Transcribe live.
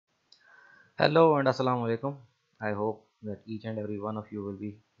Hello and Assalamu alaikum. I hope that each and every one of you will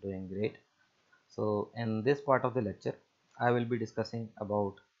be doing great. So, in this part of the lecture, I will be discussing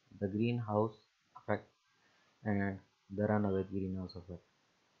about the greenhouse effect and the runaway greenhouse effect.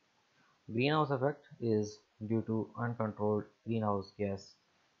 Greenhouse effect is due to uncontrolled greenhouse gas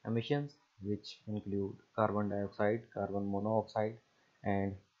emissions, which include carbon dioxide, carbon monoxide,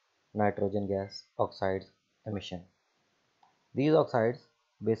 and nitrogen gas oxides emission. These oxides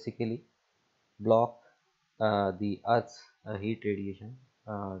basically block the Earth's heat radiation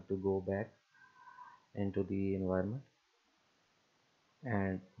to go back into the environment,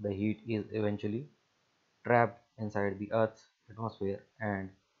 and the heat is eventually trapped inside the Earth's atmosphere,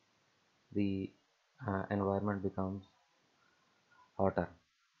 and the environment becomes hotter.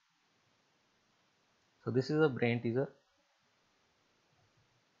 So this is a brain teaser.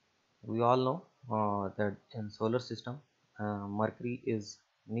 We all know that in solar system, Mercury is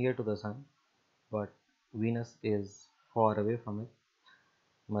near to the Sun, but Venus is far away from it.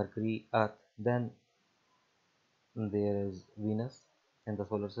 Mercury, Earth, then there is Venus in the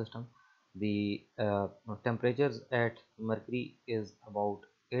solar system. The temperatures at Mercury is about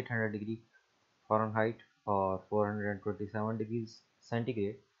 800 degree Fahrenheit or 427 degrees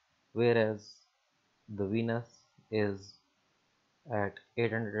centigrade, whereas the Venus is at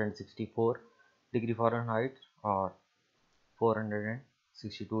 864 degree Fahrenheit or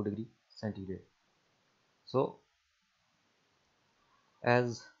 462 degree centigrade. So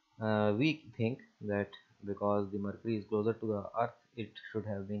as we think that because the Mercury is closer to the Earth, it should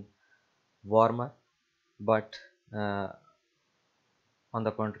have been warmer, but on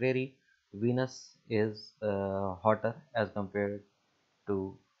the contrary, Venus is hotter as compared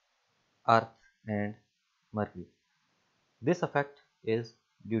to Earth and Mercury. This effect is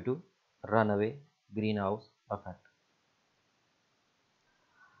due to runaway greenhouse effect.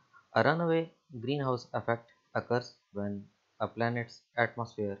 A runaway greenhouse effect occurs when a planet's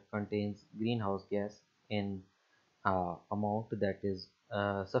atmosphere contains greenhouse gas in amount that is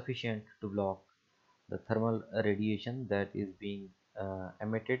sufficient to block the thermal radiation that is being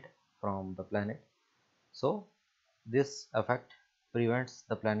emitted from the planet. So this effect prevents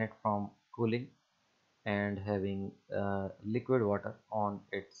the planet from cooling and having liquid water on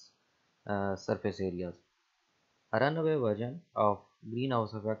its surface areas. A runaway version of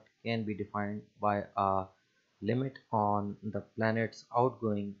greenhouse effect can be defined by a limit on the planet's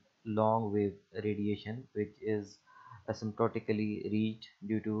outgoing long wave radiation, which is asymptotically reached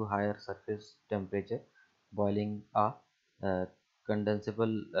due to higher surface temperature, boiling a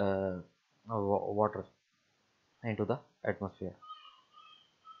condensable water into the atmosphere,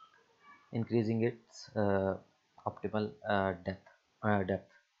 increasing its optimal depth.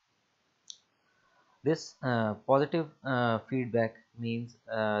 This positive feedback means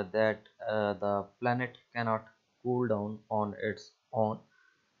that the planet cannot cool down on its own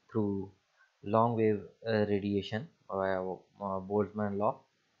through long wave radiation via Boltzmann law,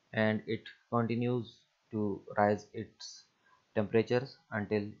 and it continues to rise its temperatures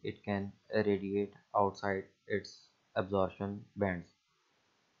until it can radiate outside its absorption bands.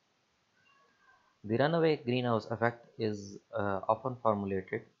 The runaway greenhouse effect is often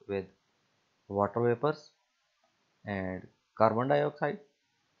formulated with water vapors and carbon dioxide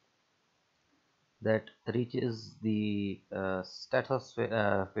that reaches the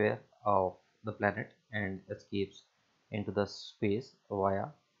stratosphere of the planet and escapes into the space via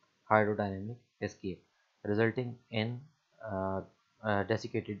hydrodynamic escape, resulting in a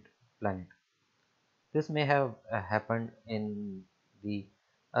desiccated planet. This may have happened in the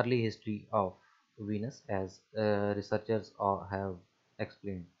early history of Venus, as researchers have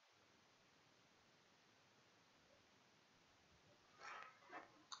explained.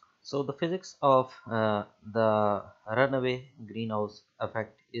 So the physics of the runaway greenhouse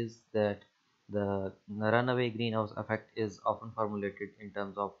effect is that the runaway greenhouse effect is often formulated in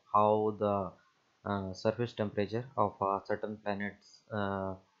terms of how the surface temperature of a certain planets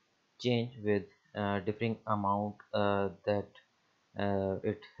change with differing amount that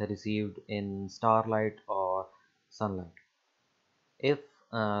it received in starlight or sunlight. If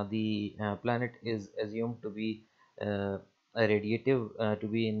the planet is assumed to be a radiative to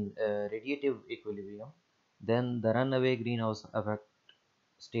be in radiative equilibrium, then the runaway greenhouse effect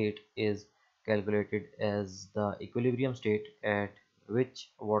state is calculated as the equilibrium state at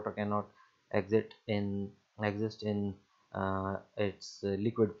which water cannot exist in its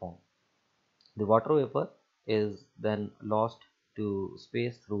liquid form. The water vapor is then lost to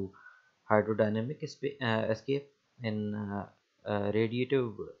space through hydrodynamic escape in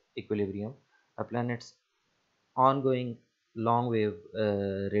radiative equilibrium. A planet's ongoing long wave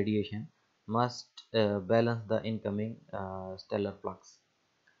radiation must balance the incoming stellar flux.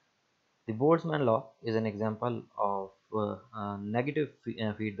 The Boltzmann law is an example of negative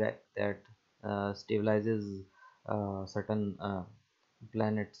feedback that stabilizes certain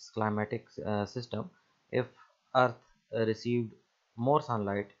planet's climatic system. If Earth received more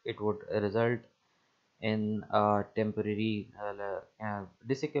sunlight, it would result in a temporary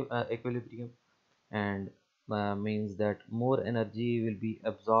disequilibrium, and means that more energy will be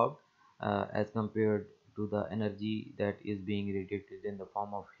absorbed as compared to the energy that is being radiated in the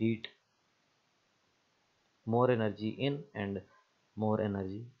form of heat. More energy in and more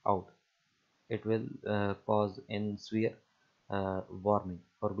energy out, it will cause in severe warming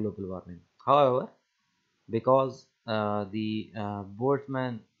or global warming. However, because the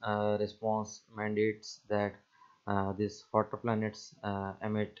Boltzmann response mandates that these hotter planets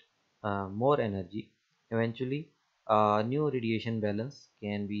emit more energy, eventually a new radiation balance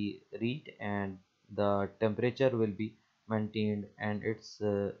can be reached and the temperature will be maintained and its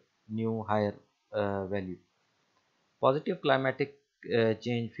new higher value. Positive climatic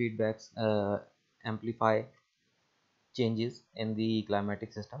change feedbacks amplify changes in the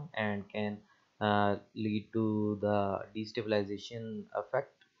climatic system and can lead to the destabilization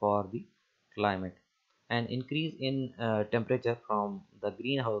effect for the climate. An increase in temperature from the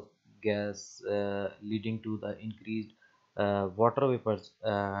greenhouse gas leading to the increased water vapors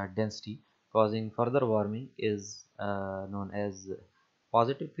density causing further warming is known as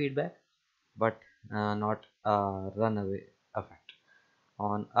positive feedback, but not a runaway effect.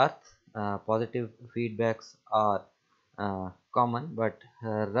 On Earth, positive feedbacks are common, but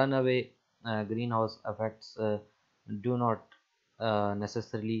runaway greenhouse effects do not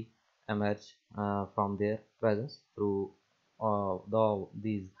necessarily emerge from their presence through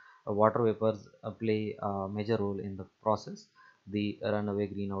these water vapors play a major role in the process. The runaway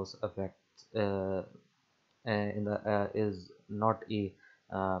greenhouse effect uh, in the is not a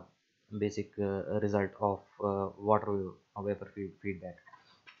uh, basic result of water vapor feedback.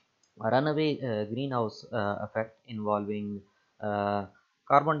 A runaway greenhouse effect involving uh,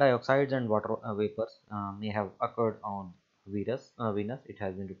 carbon dioxide and water vapors may have occurred on Venus. It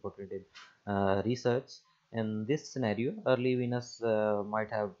has been reported in research. In this scenario, early Venus might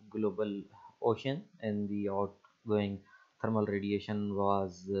have global ocean, and the outgoing thermal radiation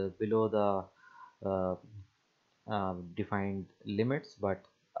was below the defined limits, but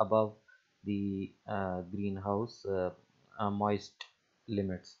above the greenhouse moist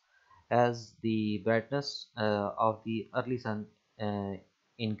limits. As the brightness of the early sun uh,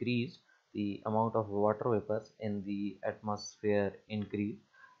 increased, the amount of water vapors in the atmosphere increased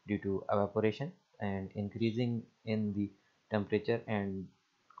due to evaporation and increasing in the temperature and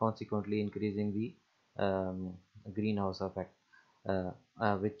consequently increasing the greenhouse effect,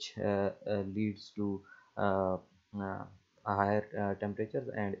 which leads to uh, higher temperatures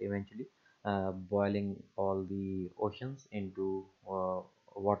and eventually boiling all the oceans into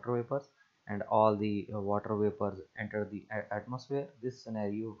water vapors, and all the water vapors enter the atmosphere. This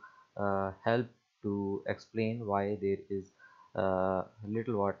scenario helped to explain why there is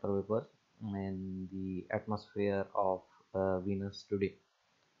little water vapor in the atmosphere of Venus today.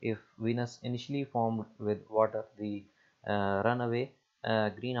 If Venus initially formed with water, the runaway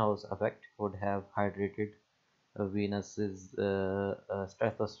greenhouse effect would have hydrated Venus's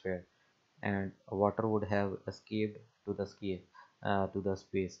stratosphere, and water would have escaped to the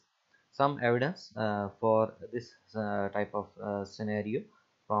space. Some evidence for this type of scenario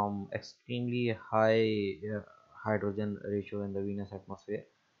from extremely high hydrogen ratio in the Venus atmosphere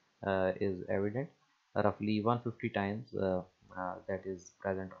is evident, roughly 150 times that is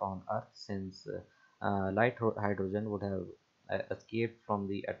present on Earth, since light hydrogen would have escaped from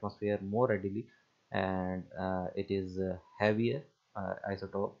the atmosphere more readily, and it is heavier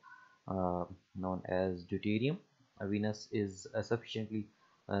isotope known as deuterium. Venus is sufficiently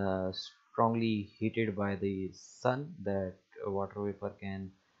strongly heated by the sun that water vapor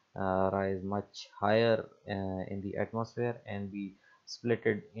can rise much higher in the atmosphere and be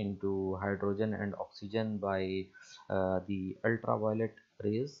splitted into hydrogen and oxygen by the ultraviolet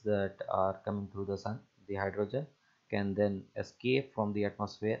rays that are coming through the sun. The hydrogen can then escape from the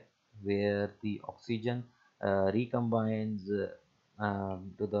atmosphere, where the oxygen recombines to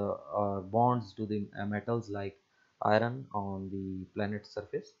the bonds to the metals like iron on the planet's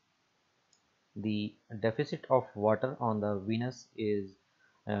surface. The deficit of water on the Venus is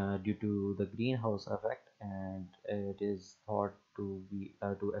due to the greenhouse effect, and it is thought to be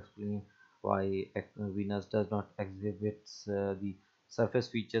to explain why Venus does not exhibit the surface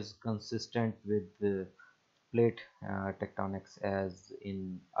features consistent with the plate tectonics as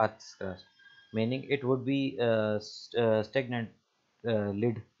in Earth's crust. meaning it would be a stagnant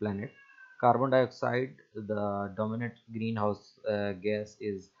lid planet. Carbon dioxide, the dominant greenhouse gas,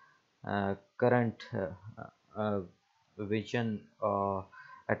 is current vision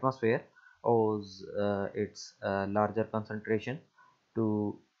atmosphere owes its larger concentration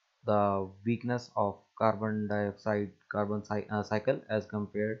to the weakness of carbon dioxide cycle as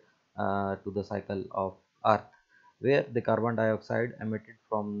compared to the cycle of Earth, where the carbon dioxide emitted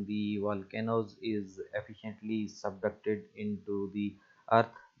from the volcanoes is efficiently subducted into the Earth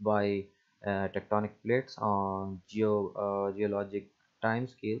by tectonic plates on geologic time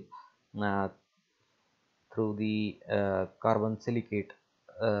scale uh, through the carbon silicate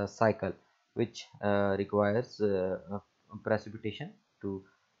cycle, which requires precipitation to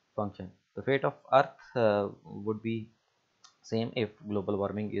function. The fate of Earth would be same if global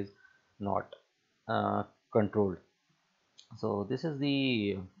warming is not controlled. So this is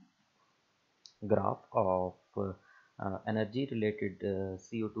the graph of energy related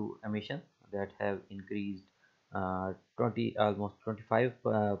CO2 emission that have increased 20 almost 25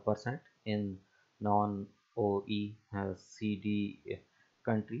 percent in non OECD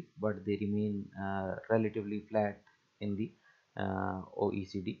countries, but they remain relatively flat in the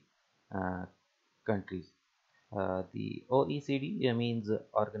OECD uh, countries. The OECD means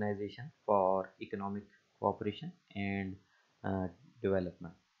Organization for Economic Cooperation and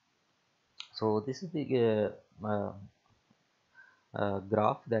Development. So this is the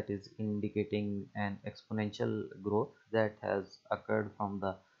graph that is indicating an exponential growth that has occurred from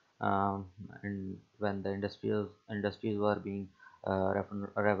the and when the industries were being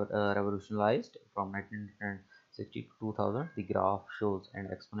revolutionized from 1960 to 2000. The graph shows an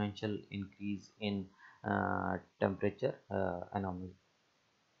exponential increase in temperature anomaly.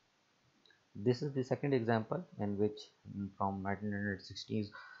 This is the second example in which from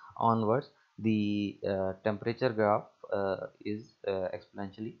 1960s onwards the temperature graph is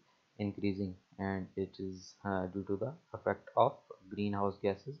exponentially increasing, and it is due to the effect of greenhouse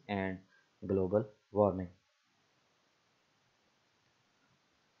gases and global warming.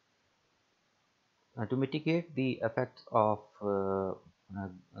 To mitigate the effects of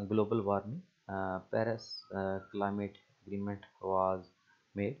global warming, Paris Climate Agreement was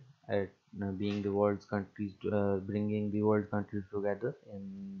made, at, being the world's countries, bringing the world countries together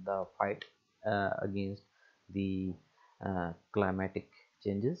in the fight against the climatic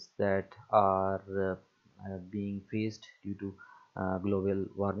changes that are being faced due to global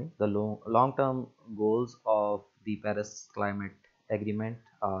warming. The long-term goals of the Paris Climate Agreement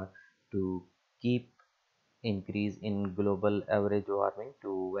are to keep increase in global average warming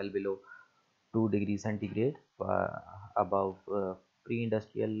to well below 2 degrees centigrade above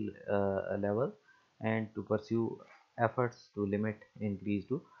pre-industrial level, and to pursue efforts to limit increase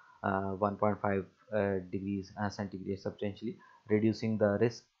to 1.5 degrees centigrade, substantially reducing the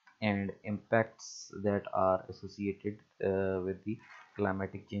risk and impacts that are associated with the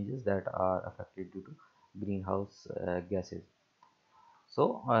climatic changes that are affected due to greenhouse gases.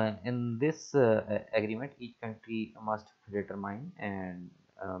 So, in this agreement, each country must determine and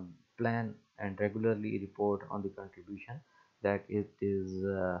plan and regularly report on the contribution that it is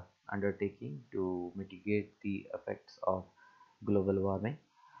undertaking to mitigate the effects of global warming.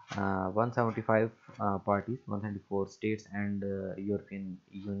 175 parties, 174 states, and European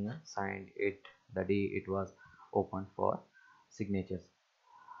Union signed it the day it was opened for signatures.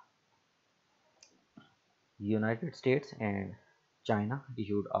 United States and China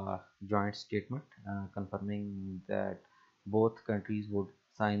issued a joint statement confirming that both countries would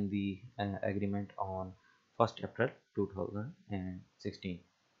sign the agreement on 1st April 2016.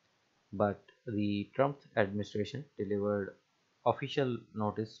 But the Trump administration delivered official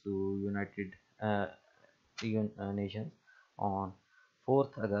notice to United Nations on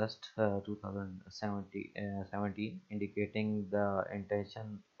 4th August 2017, indicating the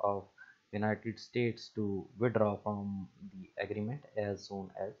intention of United States to withdraw from the agreement as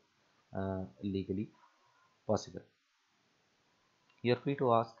soon as legally possible. You're free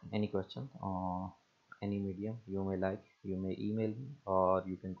to ask any question or any medium you may like. You may email me or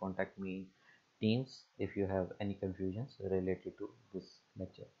you can contact me in Teams if you have any confusions related to